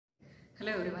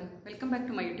Hello everyone, welcome back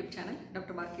to my YouTube channel,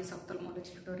 Dr.Barki's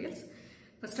Ophthalmology Tutorials.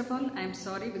 First of all, I am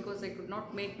sorry because I could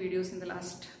not make videos in the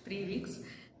last 3 weeks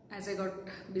as I got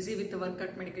busy with the work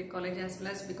at medical college as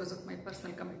well as because of my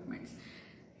personal commitments.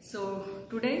 So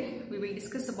today we will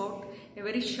discuss about a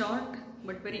very short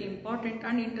but very important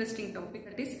and interesting topic,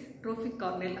 that is trophic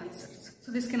corneal ulcers.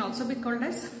 So this can also be called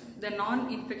as the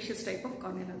non-infectious type of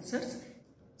corneal ulcers.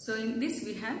 So in this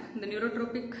we have the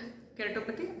neurotrophic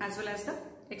keratopathy as well as the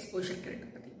exposure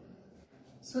keratopathy.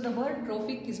 So the word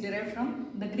trophic is derived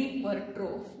from the Greek word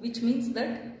troph, which means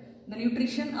that the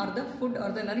nutrition or the food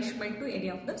or the nourishment to any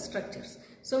of the structures.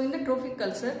 So in the trophic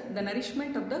ulcer, the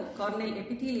nourishment of the corneal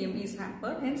epithelium is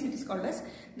hampered, hence it is called as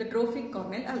the trophic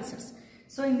corneal ulcers.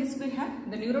 So in this we have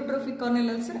the neurotrophic corneal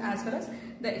ulcer as well as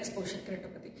the exposure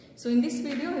keratopathy. So in this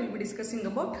video I will be discussing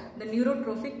about the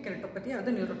neurotrophic keratopathy or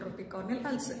the neurotrophic corneal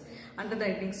ulcer under the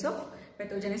headings of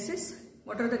pathogenesis,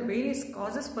 what are the various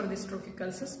causes for this trophic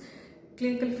ulcers,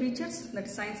 clinical features, that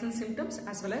is signs and symptoms,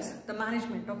 as well as the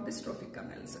management of this trophic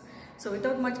corneal ulcer. So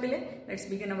without much delay, let's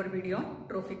begin our video on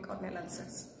trophic corneal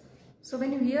ulcers. So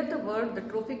when you hear the word the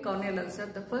trophic corneal ulcer,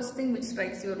 the first thing which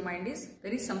strikes your mind is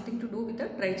there is something to do with the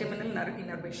trigeminal nerve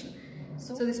innervation.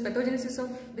 So this pathogenesis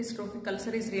of this trophic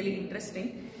ulcer is really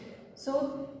interesting.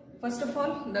 So first of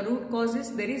all, the root cause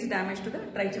is there is damage to the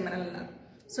trigeminal nerve.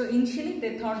 So initially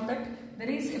they thought that there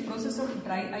is a process of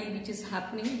dry eye which is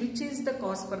happening, which is the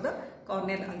cause for the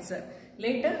corneal ulcer.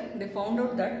 Later they found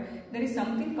out that there is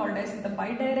something called as the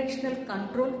bidirectional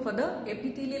control for the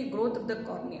epithelial growth of the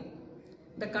cornea.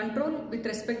 The control with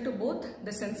respect to both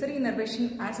the sensory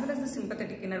innervation as well as the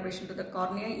sympathetic innervation to the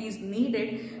cornea is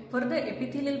needed for the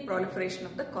epithelial proliferation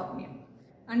of the cornea.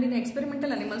 And in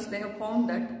experimental animals, they have found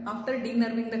that after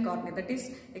denerving the cornea, that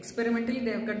is experimentally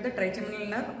they have cut the trigeminal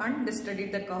nerve and they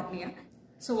studied the cornea.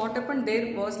 So what happened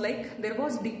there was there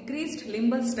was decreased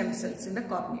limbal stem cells in the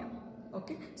cornea.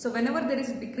 Okay, so whenever there is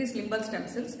decreased limbal stem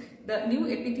cells, the new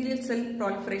epithelial cell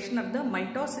proliferation of the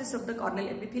mitosis of the corneal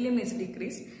epithelium is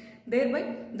decreased.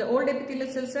 Thereby, the old epithelial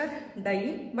cells are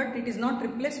dying, but it is not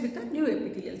replaced with the new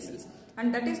epithelial cells,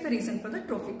 and that is the reason for the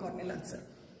trophic corneal ulcer.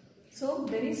 So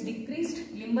there is decreased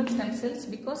limbal stem cells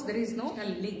because there is no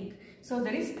link. So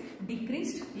there is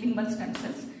decreased limbal stem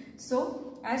cells.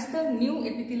 So as the new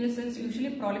epithelial cells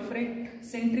usually proliferate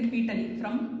centripetally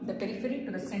from the periphery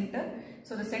to the center.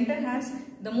 So the center has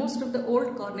the most of the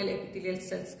old corneal epithelial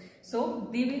cells. So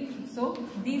these will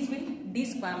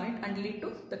desquamate and lead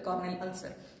to the corneal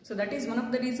ulcer. So that is one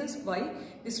of the reasons why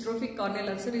this trophic corneal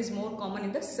ulcer is more common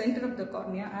in the center of the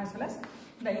cornea as well as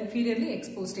the inferiorly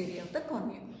exposed area of the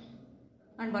cornea.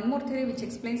 And one more theory which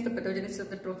explains the pathogenesis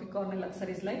of the trophic corneal ulcer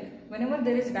is whenever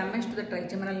there is damage to the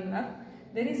trigeminal nerve,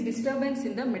 there is disturbance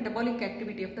in the metabolic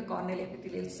activity of the corneal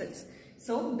epithelial cells.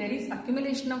 So there is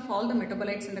accumulation of all the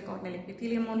metabolites in the corneal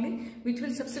epithelium only, which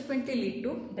will subsequently lead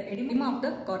to the edema of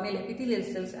the corneal epithelial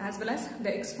cells as well as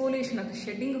the exfoliation of the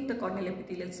shedding of the corneal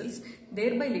epithelial cells,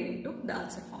 thereby leading to the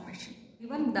ulcer formation.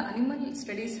 Even the animal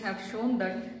studies have shown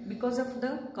that because of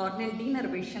the corneal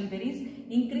denervation, there is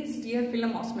increased tear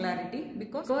film osmolarity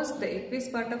because the aqueous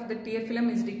part of the tear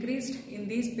film is decreased in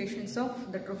these patients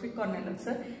of the trophic corneal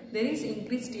ulcer. There is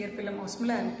increased tear film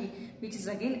osmolarity, which is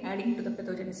again adding to the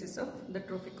pathogenesis of the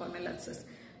trophic corneal ulcers.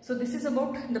 So this is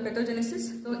about the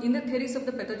pathogenesis. So in the theories of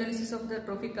the pathogenesis of the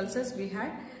trophic ulcers, we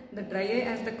had the dry eye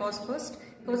as the cause first.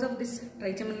 Because of this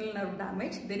trigeminal nerve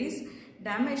damage, there is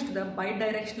damage to the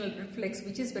bidirectional reflex,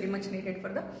 which is very much needed for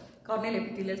the corneal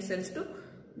epithelial cells to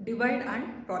divide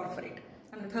and proliferate.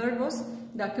 And the third was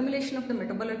the accumulation of the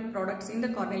metabolic products in the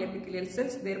corneal epithelial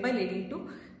cells, thereby leading to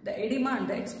the edema and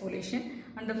the exfoliation.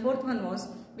 And the fourth one was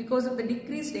because of the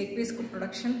decreased aqueous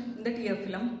production in the tear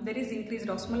film, there is increased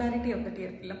osmolarity of the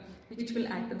tear film, which will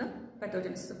add to the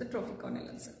pathogenesis of the trophic corneal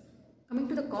ulcer. Coming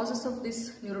to the causes of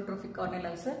this neurotrophic corneal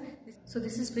ulcer, so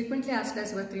this is frequently asked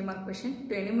as a 3-mark question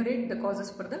to enumerate the causes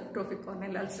for the trophic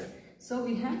corneal ulcer. So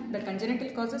we have the congenital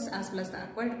causes as well as the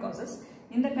acquired causes.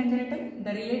 In the congenital,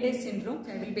 the relay syndrome,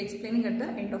 I will be explaining at the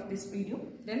end of this video.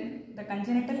 Then the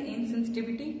congenital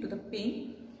insensitivity to the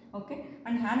pain, okay,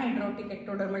 and anhidrotic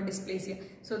ectodermal dysplasia.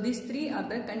 So these three are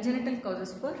the congenital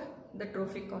causes for the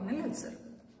trophic corneal ulcer.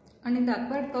 And in the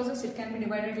acquired causes, it can be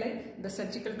divided like the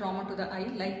surgical trauma to the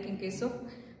eye, like in case of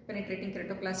penetrating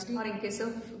keratoplasty, or in case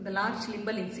of the large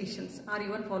limbal incisions, or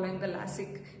even following the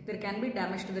LASIK, there can be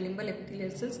damage to the limbal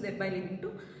epithelial cells, thereby leading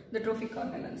to the trophic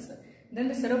corneal ulcer. Then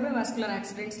the cerebrovascular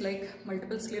accidents like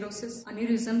multiple sclerosis,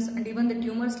 aneurysms, and even the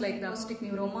tumors like the acoustic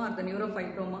neuroma or the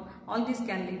neurofibroma, all these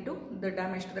can lead to the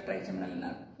damage to the trigeminal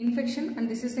nerve. Infection, and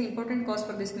this is the important cause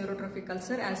for this neurotrophic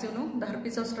ulcer. As you know, the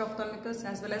herpes zoster ophthalmicus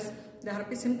as well as the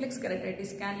herpes simplex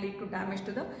keratitis can lead to damage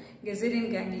to the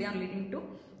Gazerian ganglion, leading to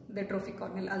the trophic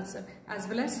corneal ulcer, as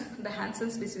well as the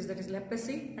Hansen's disease, that is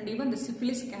leprosy, and even the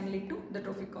syphilis can lead to the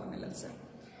trophic corneal ulcer.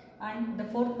 And the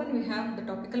fourth one, we have the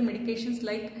topical medications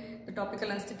like the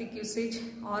topical anesthetic usage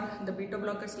or the beta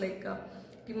blockers like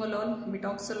timolol,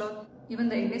 metoxolol, even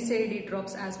the NSAID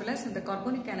drops as well as the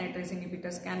carbonic anhydrase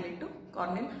inhibitors can lead to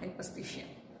corneal hyposthesia.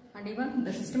 And even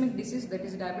the systemic disease, that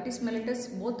is diabetes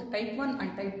mellitus, both type 1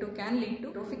 and type 2 can lead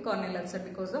to trophic corneal ulcer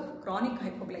because of chronic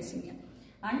hypoglycemia.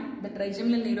 And the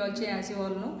trigeminal neuralgia, as you all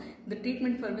know, the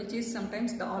treatment for which is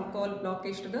sometimes the alcohol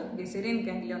blockage to the Gazerian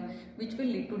ganglion, which will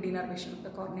lead to denervation of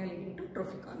the cornea, leading to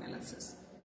trophic corneal ulcers.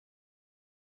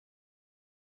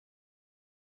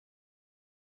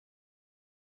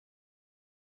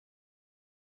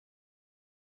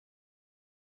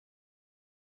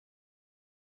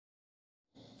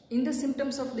 In the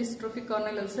symptoms of this trophic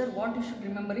corneal ulcer, what you should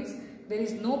remember is there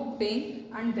is no pain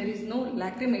and there is no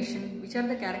lacrimation, which are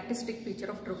the characteristic feature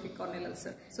of trophic corneal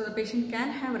ulcer. So the patient can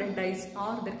have red eyes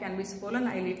or there can be swollen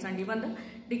eyelids and even the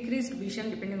decreased vision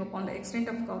depending upon the extent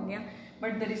of cornea,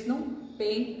 but there is no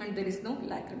pain and there is no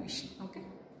lacrimation. Okay.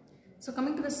 So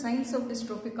coming to the signs of this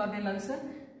trophic corneal ulcer,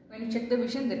 when you check the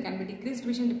vision, there can be decreased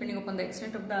vision depending upon the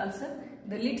extent of the ulcer.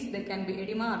 The lids, there can be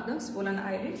edema or the swollen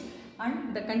eyelids,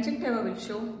 and the conjunctiva will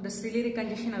show the ciliary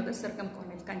congestion or the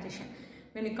circumcorneal congestion.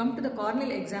 When you come to the corneal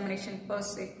examination per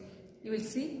se, you will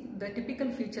see the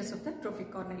typical features of the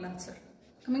trophic corneal ulcer.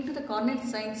 Coming to the corneal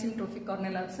signs in trophic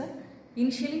corneal ulcer,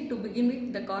 initially to begin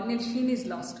with, the corneal sheen is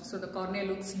lost, so the cornea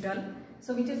looks dull.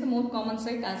 So which is the more common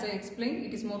site? As I explained,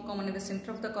 it is more common in the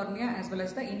center of the cornea as well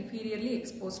as the inferiorly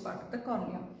exposed part of the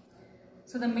cornea.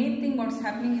 So the main thing what's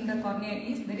happening in the cornea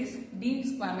is there is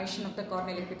desquamation of the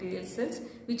corneal epithelial cells,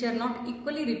 which are not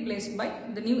equally replaced by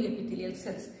the new epithelial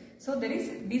cells. So there is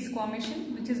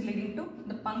desquamation, which is leading to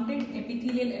the punctate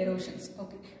epithelial erosions.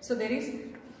 Okay. So there is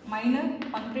minor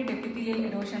punctate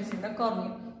epithelial erosions in the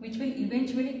cornea, which will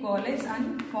eventually coalesce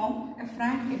and form a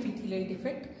frank epithelial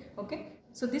defect. Okay.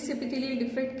 So this epithelial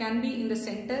defect can be in the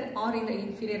center or in the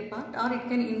inferior part, or it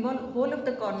can involve whole of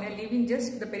the cornea, leaving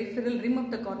just the peripheral rim of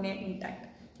the cornea intact.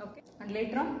 Okay. And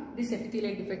later on, this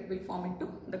epithelial defect will form into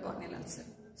the corneal ulcer.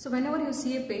 So whenever you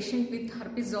see a patient with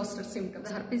herpes zoster symptoms,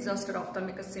 the herpes zoster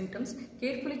ophthalmicus symptoms,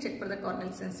 carefully check for the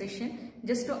corneal sensation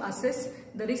just to assess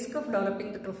the risk of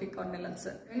developing the trophic corneal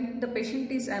ulcer. When the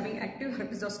patient is having active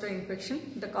herpes zoster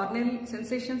infection, the corneal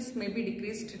sensations may be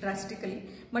decreased drastically,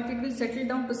 but it will settle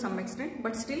down to some extent,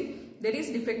 but still there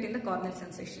is defect in the corneal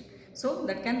sensation. So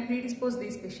that can predispose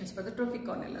these patients for the trophic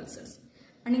corneal ulcers.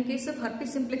 And in case of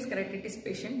herpes simplex keratitis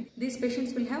patient, these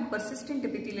patients will have persistent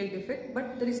epithelial defect,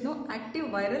 but there is no active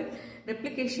viral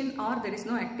replication or there is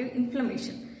no active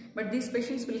inflammation. But these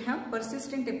patients will have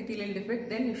persistent epithelial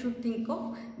defect, then you should think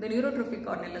of the neurotrophic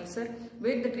corneal ulcer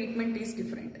where the treatment is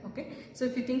different. Okay. So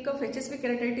if you think of HSV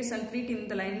keratitis and treat in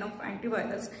the line of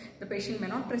antivirals, the patient may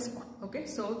not respond. Okay.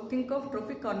 So think of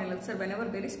trophic corneal ulcer whenever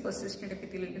there is persistent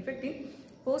epithelial defect in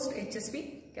post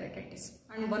HSV keratitis.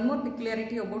 And one more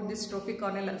peculiarity about this trophic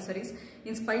corneal ulcer is,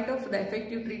 in spite of the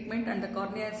effective treatment and the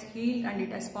cornea has healed and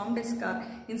it has formed a scar,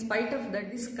 in spite of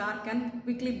that, this scar can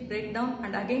quickly break down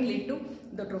and again lead to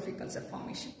the trophic ulcer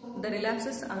formation. The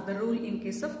relapses are the rule in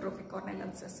case of trophic corneal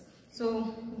ulcers.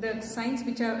 So the signs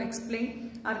which I have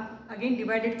explained are again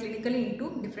divided clinically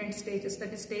into different stages,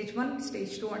 that is stage 1,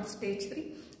 stage 2 and stage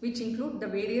 3, which include the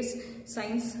various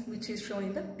signs which is shown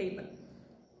in the table.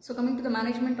 So coming to the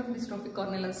management of this trophic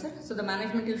corneal ulcer, so the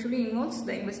management usually involves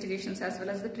the investigations as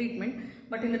well as the treatment,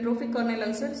 but in the trophic corneal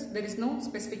ulcers there is no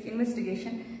specific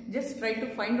investigation. Just try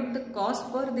to find out the cause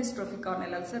for this trophic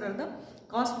corneal ulcer or the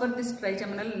cause for this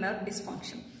trigeminal nerve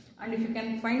dysfunction. And if you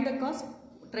can find the cause,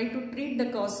 try to treat the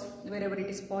cause wherever it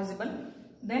is possible.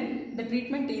 Then the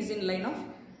treatment is in line of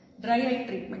dry eye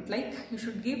treatment, like you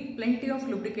should give plenty of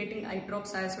lubricating eye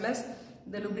drops as well as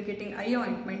the lubricating eye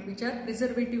ointment which are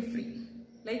preservative free,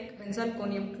 like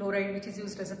benzalkonium chloride, which is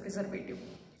used as a preservative.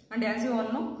 And as you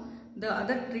all know, the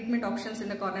other treatment options in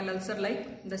the corneal ulcer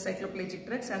like the cycloplegic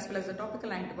drugs as well as the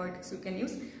topical antibiotics you can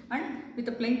use, and with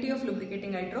a plenty of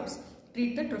lubricating eye drops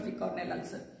treat the trophic corneal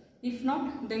ulcer. If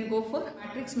not, then go for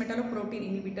matrix metalloprotein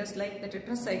inhibitors like the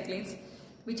tetracyclines,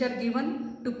 which are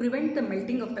given to prevent the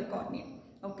melting of the cornea.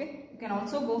 Okay, you can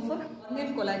also go for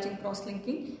corneal collagen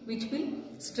cross-linking, which will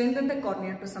strengthen the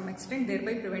cornea to some extent,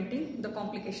 thereby preventing the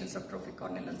complications of trophic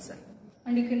corneal ulcer.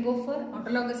 And you can go for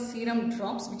autologous serum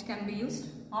drops which can be used,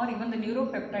 or even the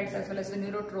neuropeptides as well as the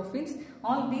neurotrophins.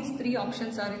 All these three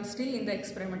options are still in the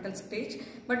experimental stage,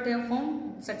 but they have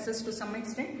found success to some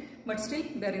extent, but still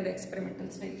they are in the experimental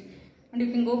stage. And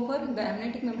you can go for the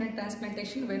amniotic membrane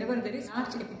transplantation whenever there is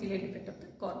large epithelial defect of the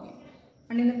cornea.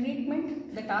 And in the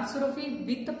treatment, the tarsorrhaphy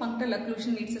with the punctal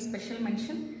occlusion needs a special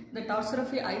mention. The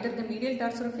tarsorrhaphy, either the medial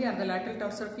tarsorrhaphy or the lateral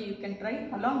tarsorrhaphy, you can try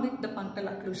along with the punctal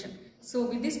occlusion. So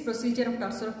with this procedure of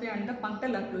tarsorrhaphy and the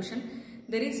punctal occlusion,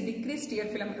 there is decreased tear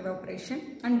film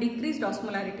evaporation and decreased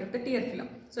osmolarity of the tear film.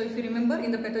 So if you remember,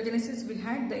 in the pathogenesis we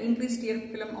had the increased tear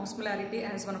film osmolarity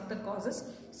as one of the causes.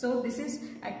 So this is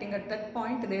acting at that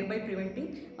point, thereby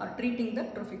preventing or treating the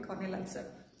trophic corneal ulcer.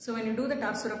 So when you do the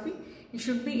tarsorrhaphy, it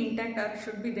should be intact or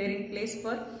should be there in place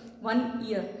for 1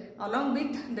 year along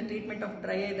with the treatment of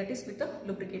dry eye, that is with the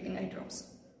lubricating eye drops.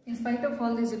 In spite of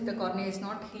all this, if the cornea is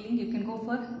not healing, you can go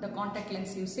for the contact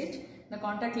lens usage. The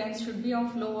contact lens should be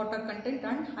of low water content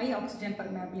and high oxygen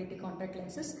permeability contact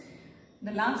lenses.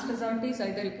 The last resort is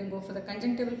either you can go for the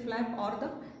conjunctival flap or the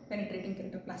penetrating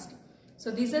keratoplasty. So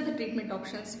these are the treatment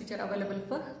options which are available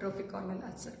for trophic corneal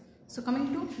ulcer. So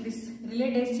coming to this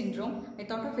relay day syndrome, I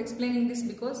thought of explaining this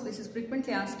because this is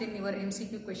frequently asked in your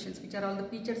MCQ questions, which are all the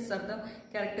features or the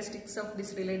characteristics of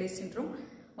this relay day syndrome.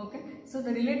 Okay, so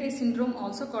the relay day syndrome,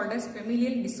 also called as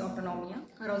familial dysautonomia,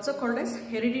 are also called as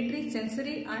hereditary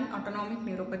sensory and autonomic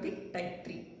neuropathy type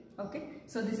 3. Okay,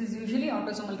 so this is usually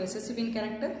autosomal recessive in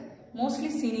character, mostly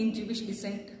seen in Jewish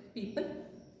descent people.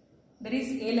 There is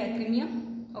alachremia,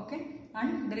 okay,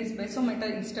 and there is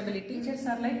vasomotor instability. Features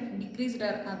are like decreased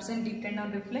or absent deep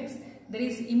tendon reflex. There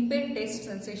is impaired taste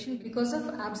sensation because of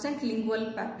absent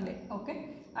lingual papillae, okay,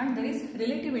 and there is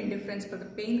relative indifference for the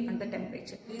pain and the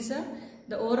temperature. These are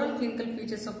the overall clinical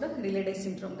features of the relay day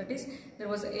syndrome. That is, there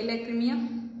was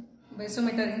alachremia,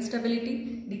 vasomotor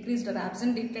instability, decreased or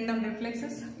absent deep tendon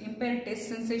reflexes, impaired taste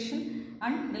sensation,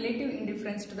 and relative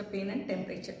indifference to the pain and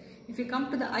temperature. If you come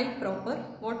to the eye proper,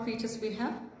 what features we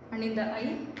have? And in the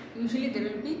eye, usually there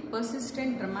will be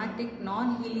persistent, dramatic,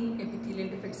 non-healing epithelial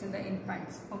defects in the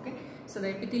infants. Okay, so the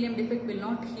epithelium defect will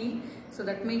not heal, so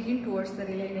that may hint towards the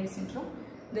relay day syndrome.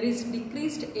 There is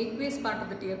decreased aqueous part of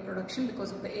the tear production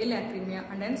because of the alachremia,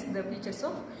 and hence the features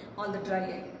of all the dry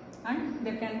eye. And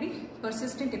there can be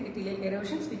persistent epithelial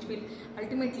erosions which will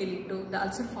ultimately lead to the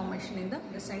ulcer formation in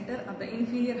the center of the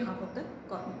inferior half of the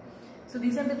cornea. So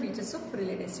these are the features of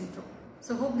relay day syndrome.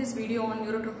 So hope this video on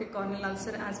neurotrophic corneal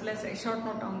ulcer as well as a short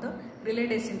note on the relay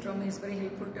day syndrome is very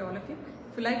helpful to all of you.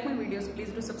 If you like my videos,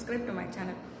 please do subscribe to my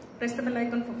channel. Press the bell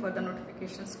icon for further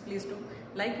notifications. Please do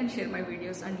like and share my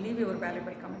videos and leave your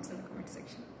valuable comments in the comment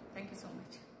section. Thank you so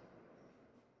much.